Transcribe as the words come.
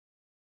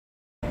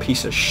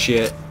Piece of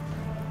shit.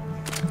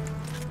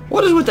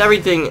 What is with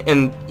everything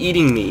and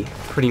eating me,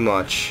 pretty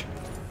much?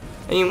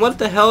 I mean, what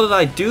the hell did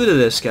I do to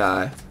this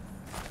guy?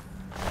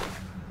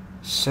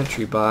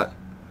 Sentry bot.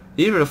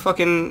 These were the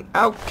fucking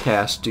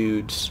outcast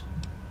dudes.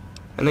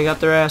 And they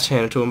got their ass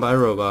handed to them by a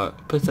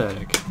robot.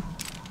 Pathetic.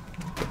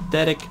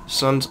 Pathetic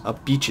sons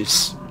of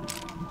bitches.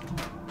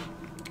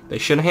 They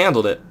should have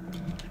handled it.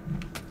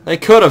 They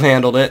could have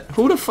handled it.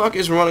 Who the fuck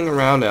is running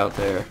around out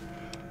there?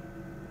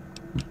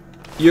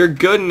 You're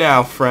good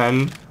now,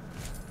 friend.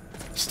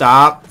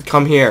 Stop.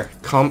 Come here.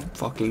 Come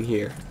fucking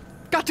here.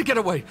 Got to get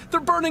away.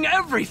 They're burning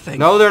everything.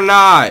 No, they're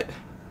not.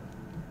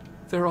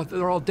 They're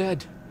all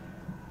dead.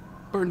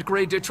 Burned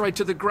Grey Ditch right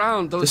to the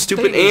ground. Those The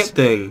stupid ant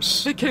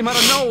things. They came out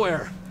of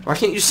nowhere. Why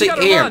can't you say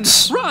gotta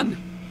ants? Run!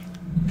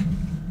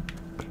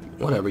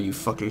 Whatever, you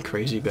fucking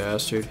crazy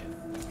bastard.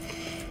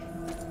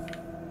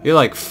 You're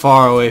like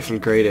far away from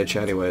Grey Ditch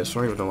anyway, so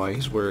I don't even know why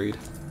he's worried.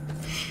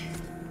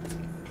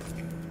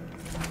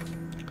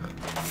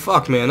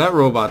 Fuck, man, that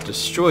robot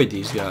destroyed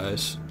these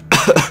guys.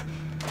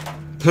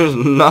 There's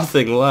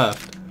nothing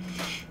left.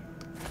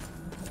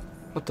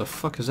 What the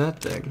fuck is that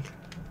thing?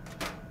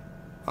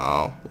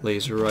 Oh,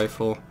 laser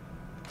rifle.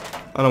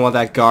 I don't want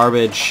that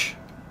garbage.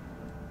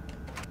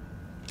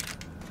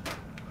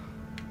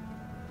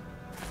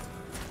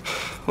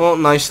 Well,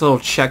 nice little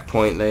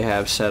checkpoint they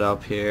have set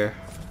up here.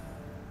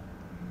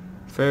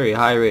 Very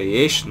high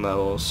radiation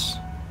levels.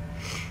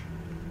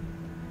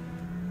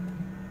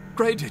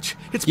 Grey Ditch,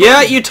 it's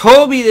Yeah, burning. you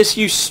told me this,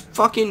 you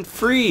fucking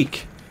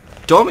freak.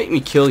 Don't make me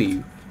kill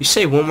you. You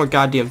say one more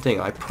goddamn thing,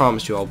 I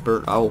promise you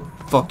I'll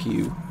fuck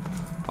you.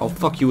 I'll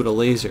fuck you with a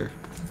laser.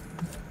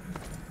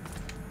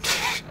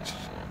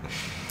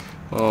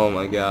 Oh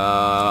my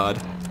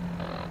god.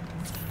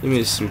 Give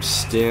me some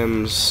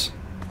stims.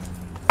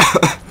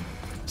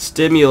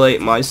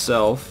 Stimulate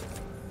myself.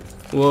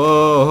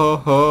 Whoa,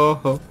 ho,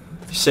 ho.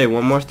 You say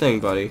one more thing,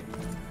 buddy.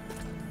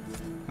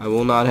 I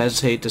will not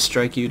hesitate to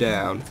strike you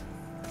down.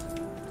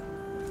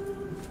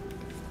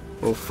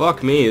 Well,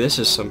 fuck me. This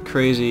is some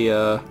crazy,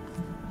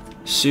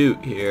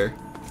 suit here.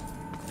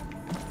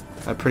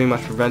 That pretty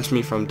much prevents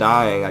me from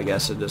dying, I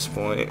guess, at this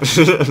point.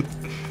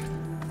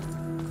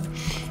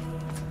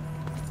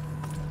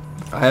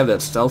 I have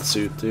that stealth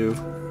suit, too.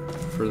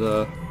 For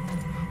the...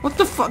 What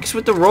the fuck's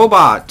with the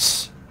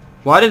robots?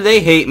 Why did they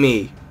hate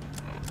me?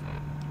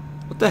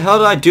 What the hell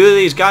did I do to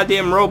these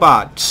goddamn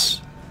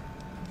robots?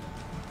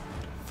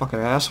 Fucking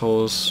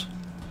assholes.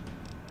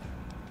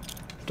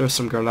 There's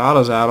some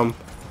granadas at them.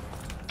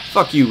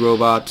 Fuck you,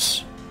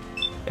 robots.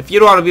 If you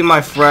don't want to be my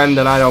friend,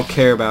 then I don't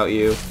care about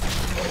you.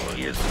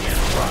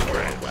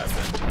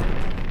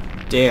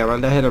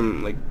 Damn, I hit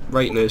him like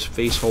right in his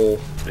face hole.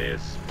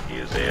 This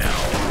is it.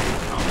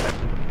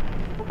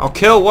 I'll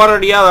kill one or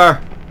the other.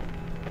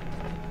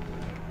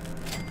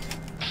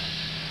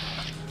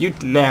 You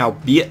now,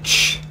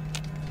 bitch.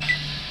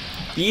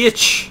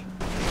 Bitch.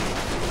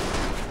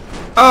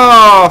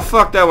 Oh,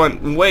 fuck, that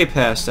went way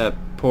past that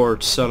poor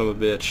son of a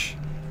bitch.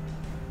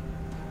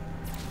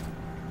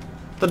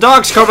 The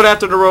dog's coming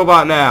after the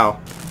robot now.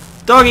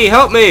 Doggy,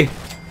 help me.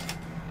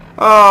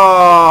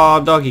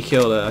 Oh, doggy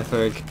killed it, I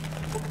think.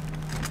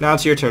 Now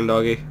it's your turn,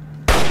 doggy.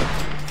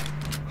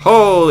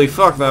 Holy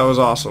fuck, that was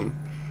awesome.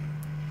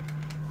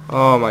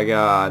 Oh my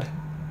god.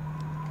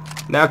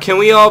 Now can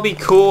we all be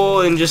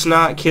cool and just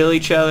not kill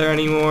each other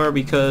anymore,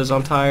 because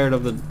I'm tired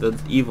of the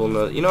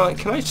evilness. You know what,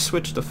 can I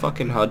switch the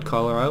fucking HUD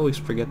color? I always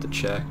forget to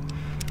check.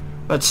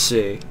 Let's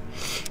see.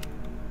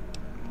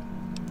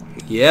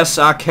 Yes,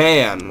 I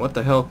can. What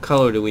the hell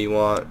color do we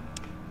want?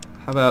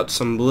 How about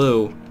some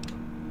blue?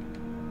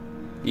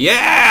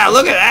 Yeah,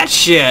 look at that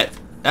shit.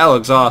 That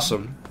looks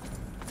awesome.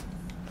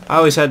 I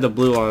always had the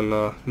blue on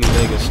New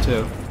Vegas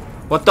too.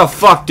 What the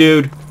fuck,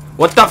 dude?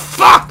 What the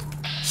fuck?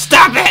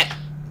 Stop it!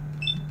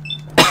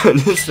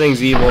 This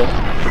thing's evil.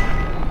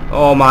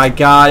 Oh my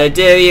god, it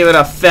didn't even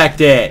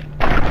affect it.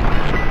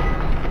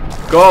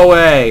 Go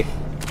away.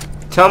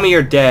 Tell me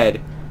you're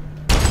dead.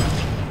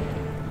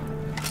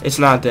 It's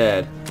not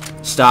dead.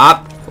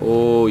 Stop.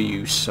 Oh,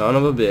 you son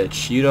of a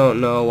bitch. You don't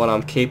know what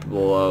I'm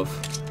capable of.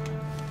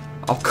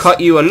 I'll cut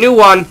you a new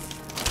one.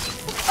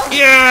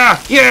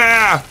 Yeah!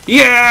 Yeah!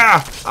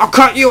 Yeah! I'll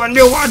cut you a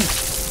new one!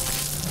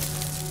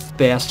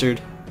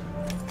 Bastard.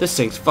 This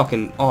thing's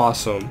fucking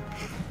awesome.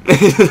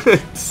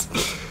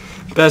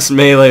 Best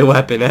melee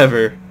weapon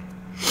ever.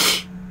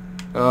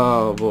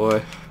 Oh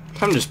boy.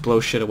 Time to just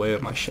blow shit away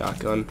with my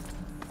shotgun.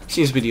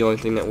 Seems to be the only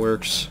thing that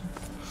works.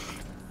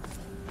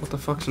 What the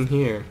fuck's in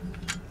here?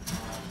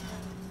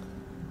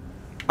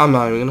 I'm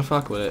not even gonna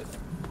fuck with it.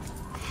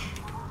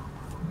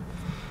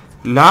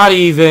 Not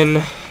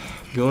even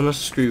gonna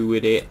screw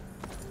with it.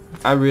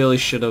 I really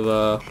should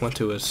have went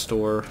to a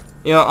store.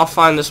 You know, I'll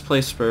find this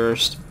place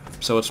first,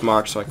 so it's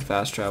marked so I can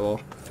fast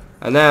travel,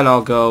 and then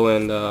I'll go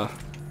and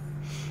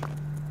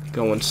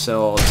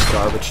sell all this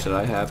garbage that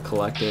I have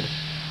collected.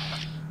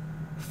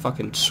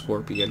 Fucking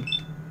scorpion.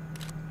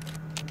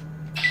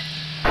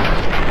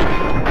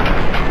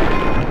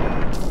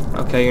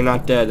 Okay, you're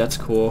not dead. That's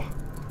cool.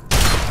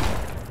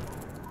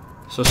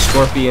 So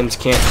scorpions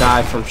can't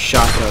die from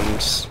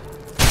shotguns,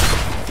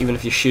 even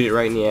if you shoot it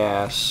right in the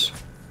ass.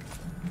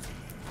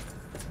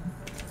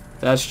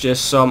 That's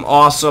just some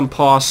awesome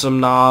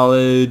possum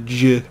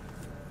knowledge.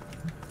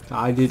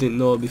 I didn't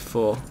know it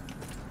before.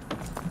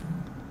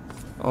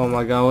 Oh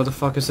my god, what the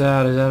fuck is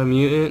that? Is that a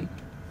mutant?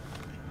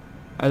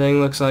 That thing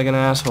looks like an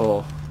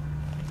asshole.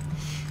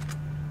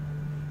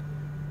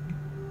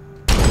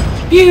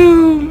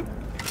 Pew!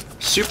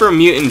 Super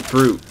Mutant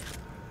Brute.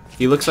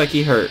 He looks like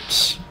he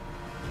hurts.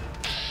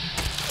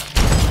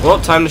 Well,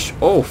 time to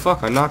oh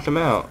fuck, I knocked him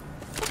out.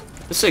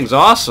 This thing's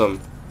awesome.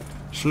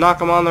 Just knock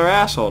them on their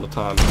ass all the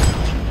time.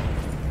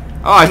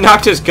 Oh, I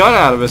knocked his gun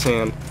out of his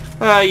hand.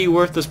 Ah, you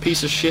worthless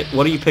piece of shit.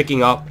 What are you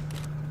picking up?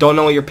 Don't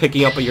know what you're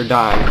picking up, but you're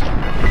dying.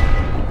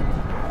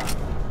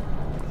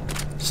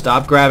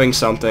 Stop grabbing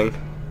something.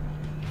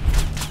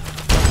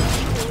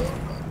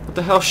 What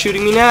the hell's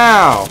shooting me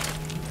now?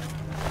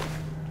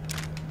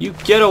 You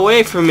get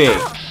away from me.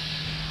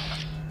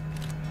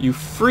 You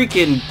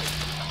freaking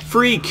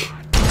freak.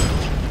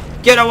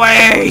 Get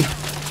away!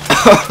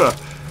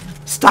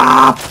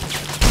 Stop!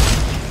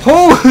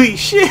 Holy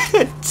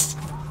shit!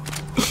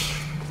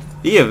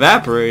 He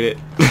evaporated.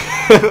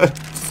 That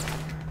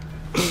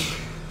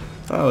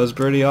was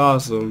pretty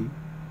awesome.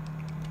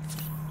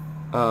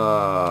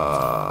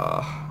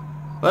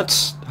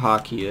 Let's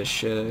hockey this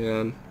shit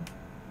again.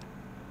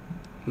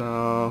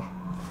 No.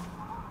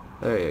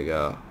 There you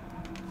go.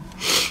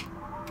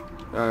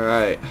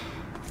 Alright.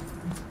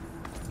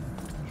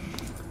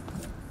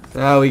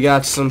 Now we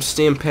got some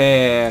stim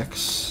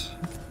packs.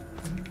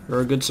 For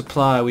a good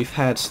supply, we've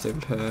had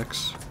stim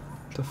packs.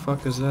 What the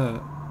fuck is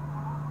that?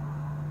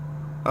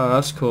 Oh,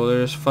 that's cool.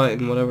 They're just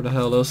fighting whatever the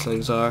hell those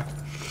things are.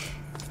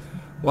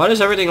 Why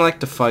does everything like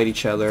to fight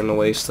each other in the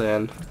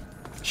wasteland?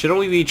 Shouldn't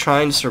we be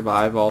trying to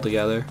survive all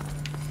together?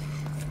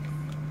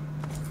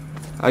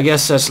 I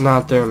guess that's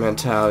not their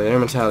mentality. Their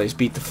mentality is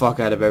beat the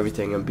fuck out of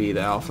everything and be the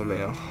alpha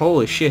male.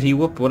 Holy shit, he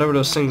whooped whatever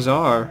those things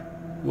are.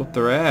 Whooped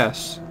their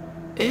ass.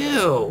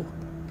 Ew!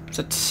 It's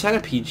that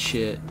centipede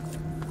shit.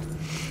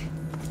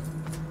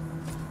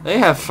 They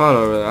have fun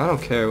over there. I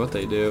don't care what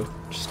they do.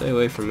 Just stay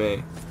away from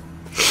me.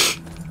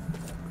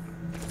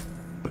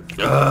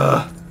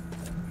 Ugh.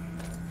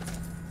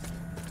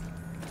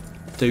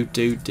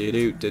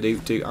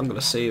 I'm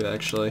gonna save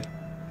actually.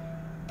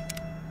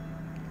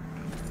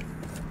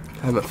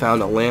 I haven't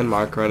found a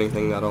landmark or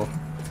anything that'll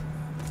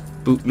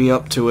boot me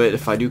up to it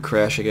if I do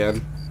crash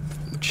again,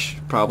 which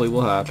probably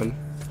will happen.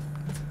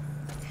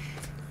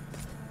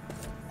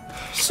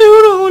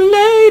 Sooner or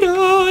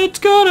later, it's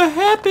gonna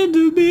happen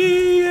to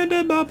me, and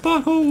then my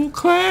butthole will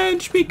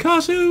clench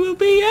because it will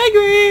be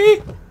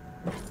angry.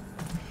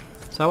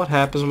 Is that what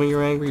happens when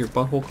you're angry? Your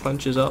butthole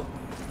clenches up?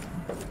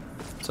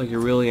 It's like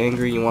you're really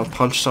angry, you want to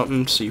punch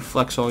something, so you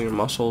flex all your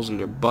muscles, and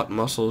your butt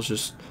muscles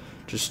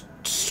just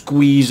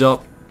squeeze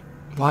up.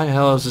 Why the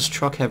hell does this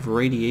truck have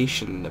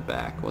radiation in the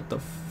back? What the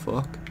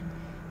fuck?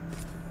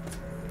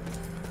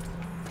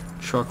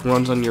 Truck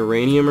runs on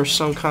uranium or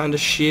some kind of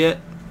shit?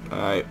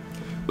 Alright.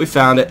 We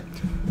found it.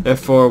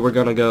 Therefore, we're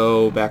gonna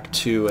go back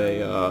to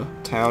a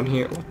town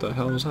here. What the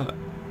hell is that?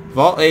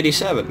 Vault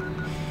 87.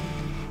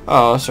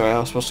 Oh, that's right. I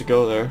was supposed to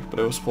go there, but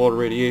it was full of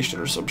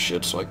radiation or some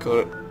shit, so I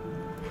couldn't.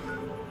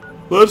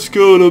 Let's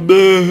go to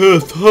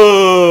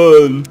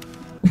Marathon.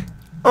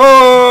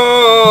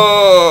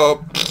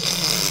 Oh!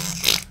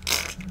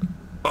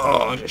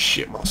 Oh, I just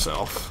shit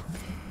myself.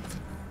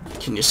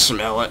 Can you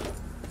smell it?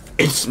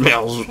 It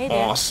smells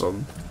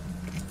awesome.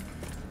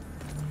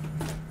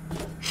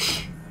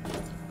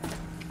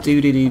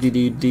 Look at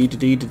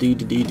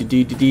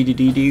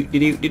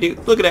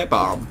that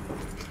bomb.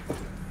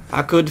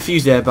 I could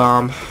defuse that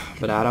bomb,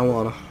 but I don't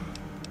wanna.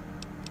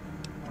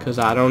 Cause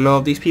I don't know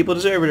if these people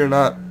deserve it or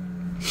not.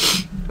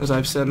 As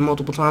I've said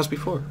multiple times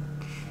before.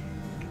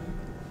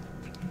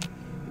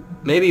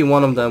 Maybe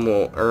one of them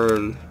will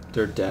earn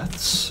their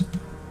deaths.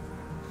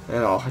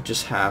 And I'll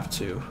just have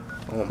to.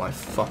 Oh my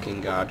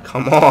fucking god,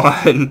 come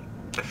on!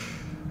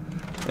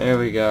 There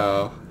we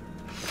go.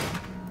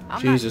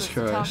 Jesus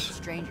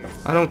Christ.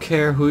 I don't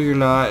care who you're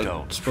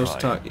not supposed to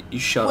talk. You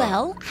shut up.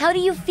 Well, how do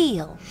you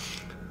feel?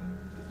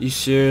 You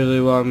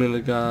seriously want me to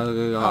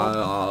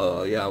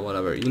go? Yeah,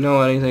 whatever. You know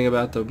anything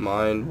about the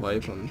mind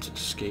wipe on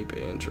Escape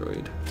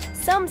Android?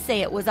 Some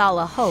say it was all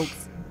a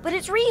hoax, but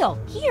it's real.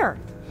 Here,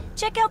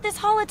 check out this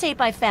holotape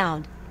I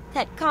found.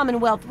 That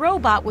Commonwealth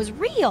robot was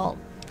real.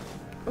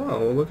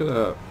 Oh, look at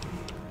that.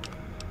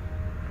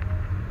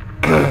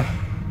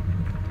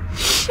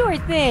 Sure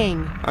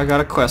thing. I got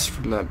a quest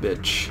from that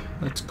bitch.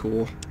 That's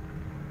cool.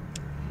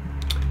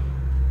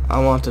 I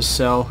want to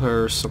sell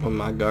her some of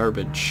my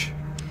garbage.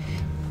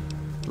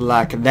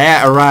 Like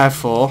that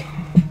rifle.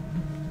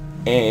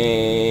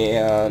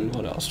 And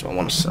what else do I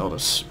want to sell? The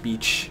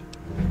speech.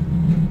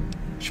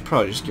 Should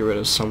probably just get rid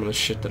of some of the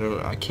shit that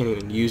I can't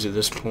even use at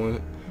this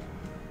point.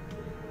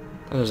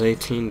 That was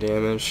 18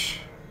 damage.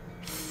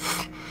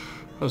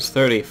 That was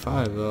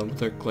 35 though, but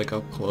they're like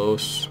up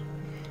close.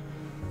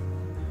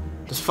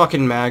 This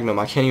fucking Magnum,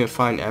 I can't even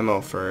find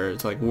ammo for it.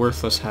 It's like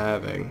worthless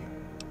having.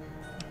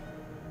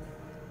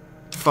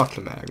 fuck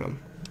the Magnum.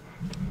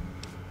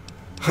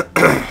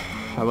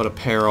 How about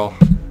apparel?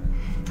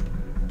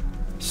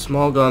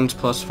 Small guns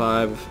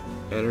 +5,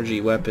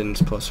 energy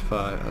weapons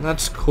 +5.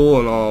 That's cool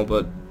and all,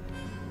 but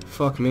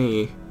fuck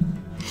me.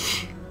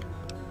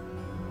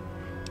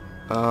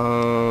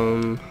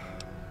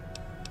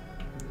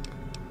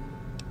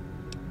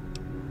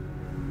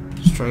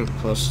 Strength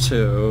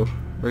 +2,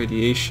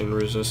 radiation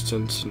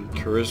resistance, and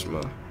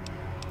charisma.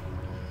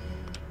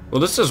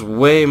 Well, this is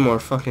way more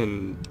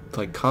fucking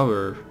like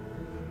cover.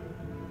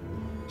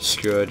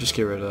 Screw it, just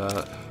get rid of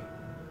that.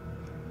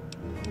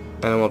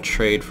 And then we'll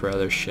trade for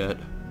other shit.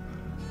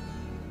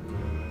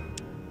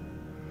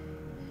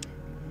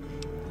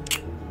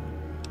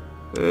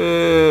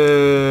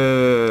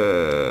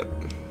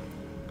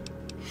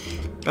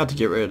 Got to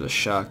get rid of the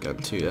shotgun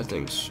too. That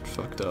thing's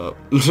fucked up.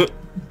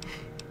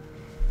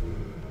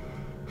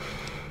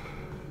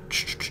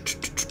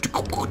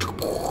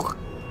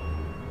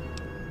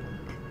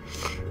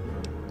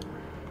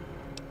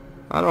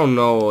 I don't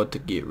know what to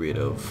get rid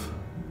of.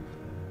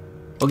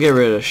 I'll get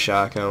rid of the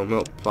shotgun.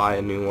 We'll buy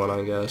a new one,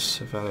 I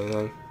guess, if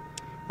anything.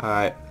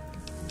 Alright.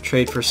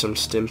 Trade for some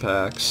stim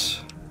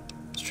packs.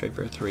 Let's trade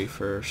for 3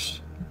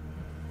 first.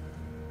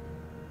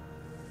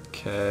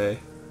 Okay.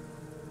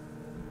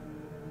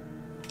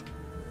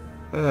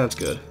 That's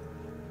good.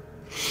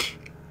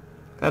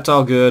 That's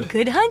all good.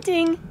 Good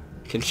hunting.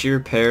 Can she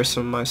repair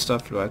some of my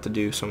stuff, or do I have to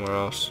do somewhere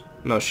else?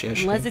 No, she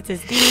has. Unless it's a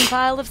steaming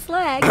pile of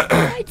slag,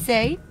 I'd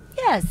say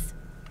yes.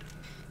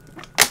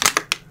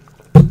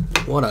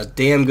 What a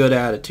damn good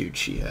attitude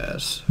she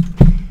has.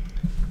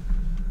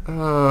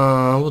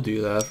 We'll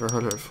do that for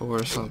 104.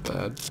 It's not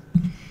bad.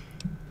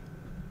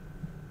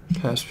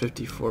 Past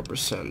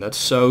 54%. That's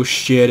so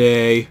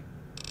shitty.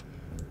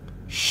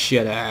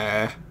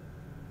 Shitty.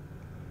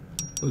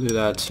 We'll do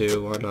that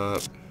too. Why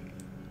not?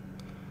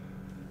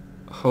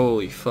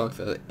 Holy fuck,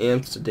 that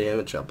amps the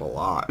damage up a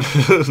lot.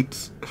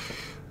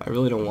 I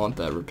really don't want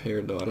that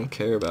repaired though. I don't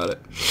care about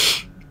it.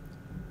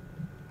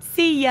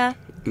 See ya.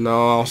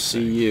 No, I'll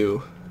see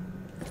you.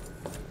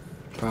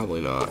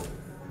 Probably not.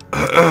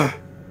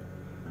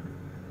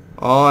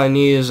 All I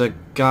need is a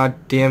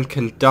goddamn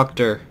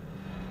conductor.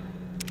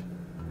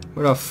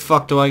 Where the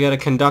fuck do I get a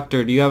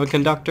conductor? Do you have a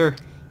conductor?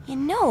 You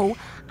know,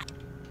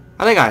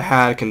 I think I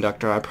had a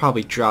conductor. I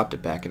probably dropped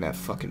it back in that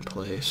fucking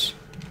place.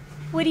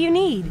 what do you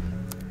need?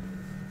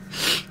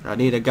 I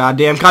need a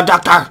goddamn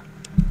conductor!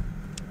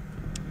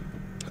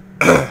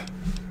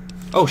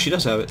 Oh, she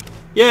does have it.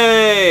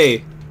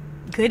 Yay!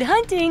 Good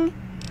hunting.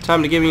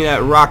 Time to give me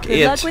that rocket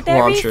Good luck with that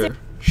launcher. research.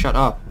 Shut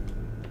up.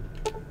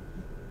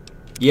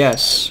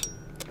 Yes.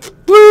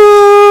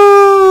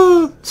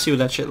 Woo! Let's see what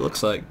that shit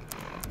looks like.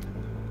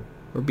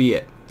 Or be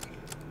it.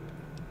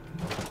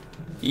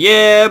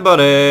 Yeah,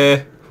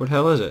 buddy. What the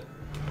hell is it?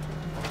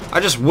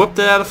 I just whooped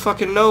it out of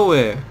fucking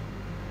nowhere.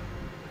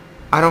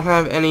 I don't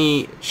have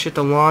any shit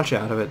to launch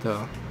out of it,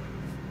 though.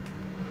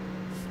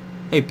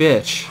 Hey,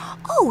 bitch.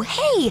 Oh,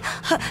 hey.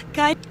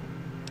 Guy.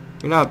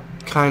 You're not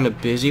kind of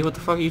busy? What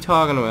the fuck are you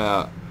talking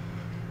about?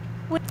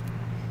 What?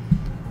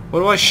 What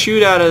do I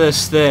shoot out of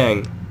this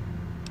thing?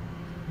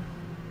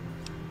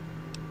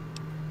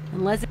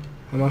 Unless.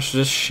 How much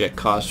does this shit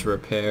cost to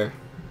repair?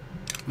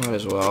 Might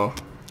as well.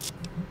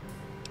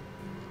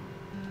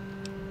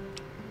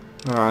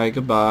 Alright,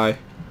 goodbye.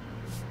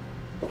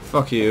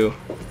 Fuck you.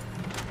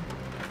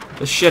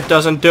 This shit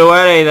doesn't do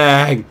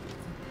anything!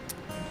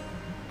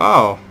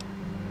 Oh.